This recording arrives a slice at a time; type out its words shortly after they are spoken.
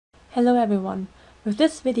Hello everyone! With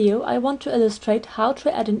this video I want to illustrate how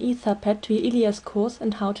to add an Etherpad to your ILIAS course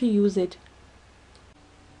and how to use it.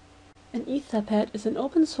 An Etherpad is an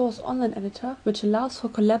open source online editor which allows for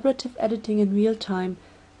collaborative editing in real time,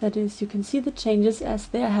 that is, you can see the changes as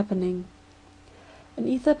they are happening. An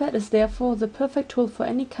Etherpad is therefore the perfect tool for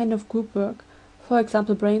any kind of group work, for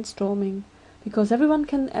example brainstorming, because everyone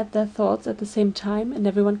can add their thoughts at the same time and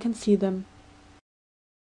everyone can see them.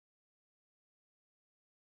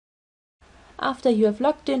 After you have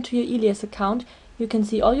logged into your ILIAS account, you can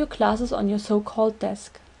see all your classes on your so-called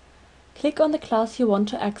desk. Click on the class you want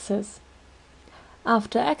to access.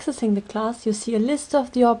 After accessing the class, you see a list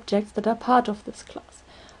of the objects that are part of this class.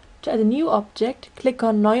 To add a new object, click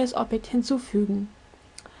on Neues Objekt hinzufügen.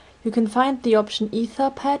 You can find the option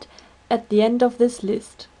Etherpad at the end of this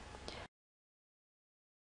list.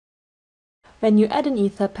 When you add an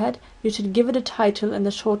Etherpad, you should give it a title and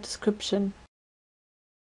a short description.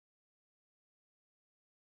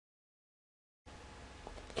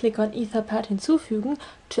 Click on Etherpad hinzufügen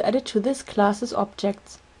to add it to this class's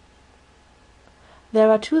objects. There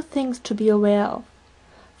are two things to be aware of.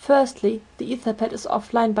 Firstly, the Etherpad is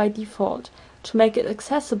offline by default. To make it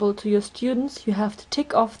accessible to your students, you have to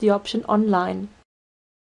tick off the option online.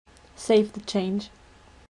 Save the change.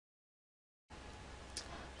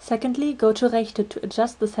 Secondly, go to Rechte to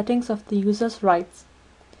adjust the settings of the user's rights.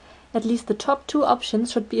 At least the top two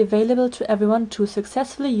options should be available to everyone to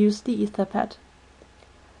successfully use the Etherpad.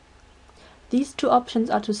 These two options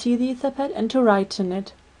are to see the Etherpad and to write in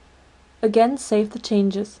it. Again, save the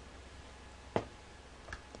changes.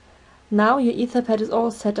 Now your Etherpad is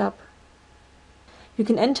all set up. You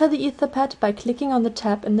can enter the Etherpad by clicking on the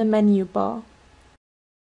tab in the menu bar.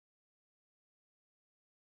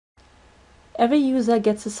 Every user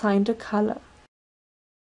gets assigned a color.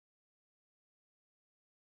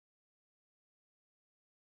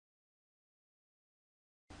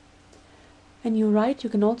 When you write, you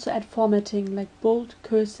can also add formatting like bold,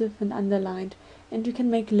 cursive and underlined, and you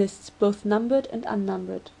can make lists, both numbered and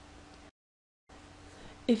unnumbered.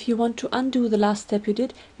 If you want to undo the last step you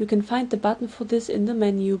did, you can find the button for this in the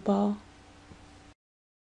menu bar.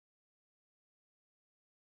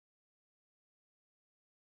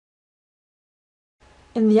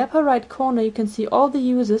 In the upper right corner you can see all the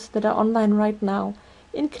users that are online right now,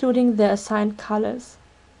 including their assigned colors.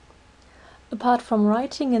 Apart from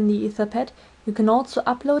writing in the Etherpad, you can also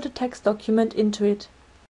upload a text document into it.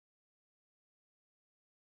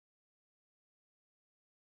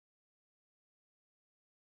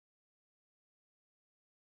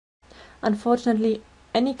 Unfortunately,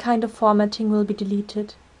 any kind of formatting will be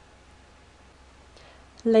deleted.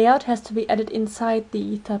 Layout has to be added inside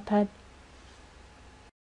the Etherpad.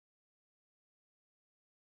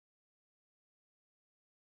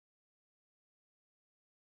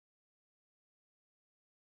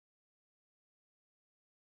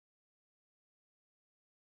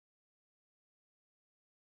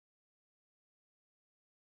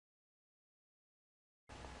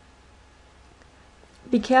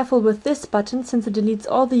 Be careful with this button since it deletes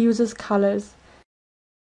all the user's colors.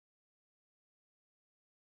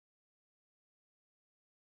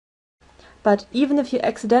 But even if you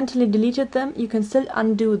accidentally deleted them, you can still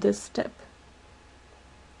undo this step.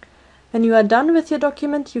 When you are done with your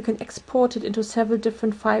document, you can export it into several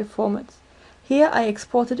different file formats. Here I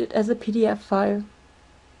exported it as a PDF file.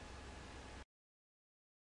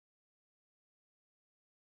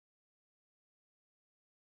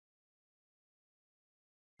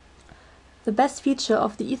 The best feature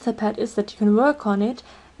of the Etherpad is that you can work on it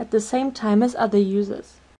at the same time as other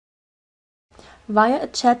users. Via a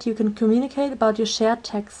chat you can communicate about your shared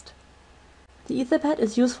text. The Etherpad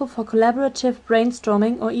is useful for collaborative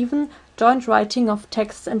brainstorming or even joint writing of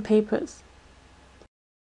texts and papers.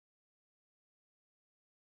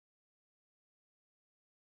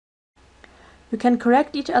 You can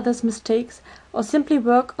correct each other's mistakes or simply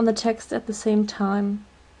work on the text at the same time.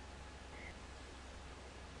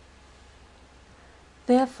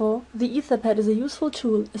 Therefore, the Etherpad is a useful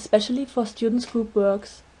tool, especially for students' group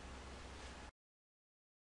works.